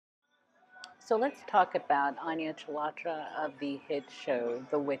So let's talk about Anya Chalotra of the hit show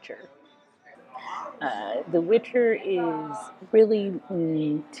The Witcher. The Witcher is really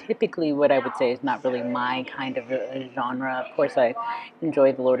typically what I would say is not really my kind of a genre. Of course, I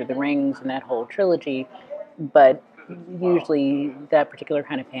enjoy The Lord of the Rings and that whole trilogy, but usually that particular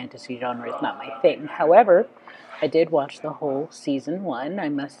kind of fantasy genre is not my thing. However, I did watch the whole season one. I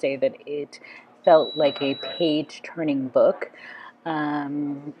must say that it felt like a page turning book.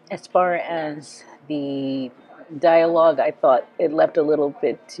 As far as the dialogue, I thought it left a little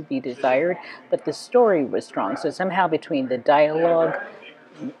bit to be desired, but the story was strong. So somehow between the dialogue,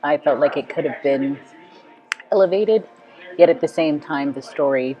 I felt like it could have been elevated, yet at the same time, the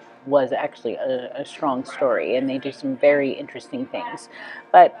story was actually a strong story, and they do some very interesting things.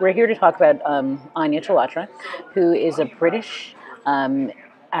 But we're here to talk about Anya Chalotra, who is a British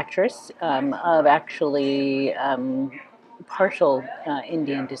actress of actually partial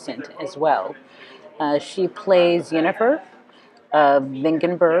Indian descent as well. She plays Yennefer of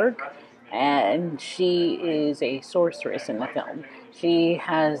Vingenberg, and she is a sorceress in the film. She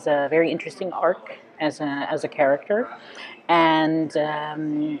has a very interesting arc as a character, and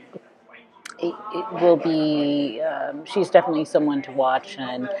it will be. She's definitely someone to watch,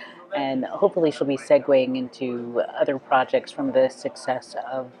 and hopefully she'll be segueing into other projects from the success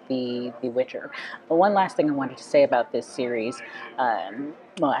of the Witcher. But one last thing I wanted to say about this series.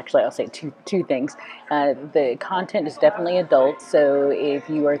 Well, actually, I'll say two things. The content is definitely adult, so if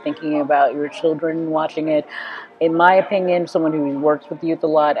you are thinking about your children watching it, in my opinion, someone who works with youth a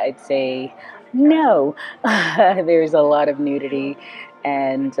lot, I'd say no. There's a lot of nudity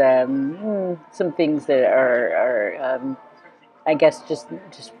and some things that are I guess just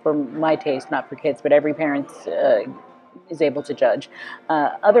for my taste, not for kids, but every parent is able to judge.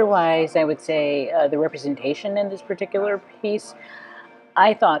 Otherwise, I would say the representation in this particular piece.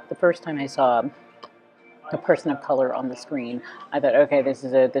 I thought the first time I saw a person of color on the screen, I thought, okay, this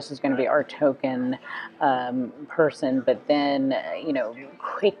is going to be our token person. But then,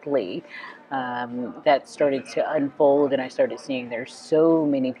 quickly that started to unfold, and I started seeing there's so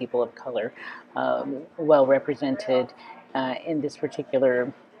many people of color well represented in this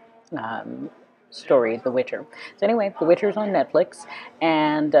particular story, The Witcher. So anyway, The Witcher is on Netflix,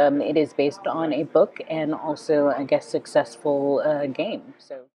 and it is based on a book and also, I guess, successful game.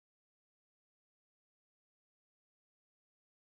 So.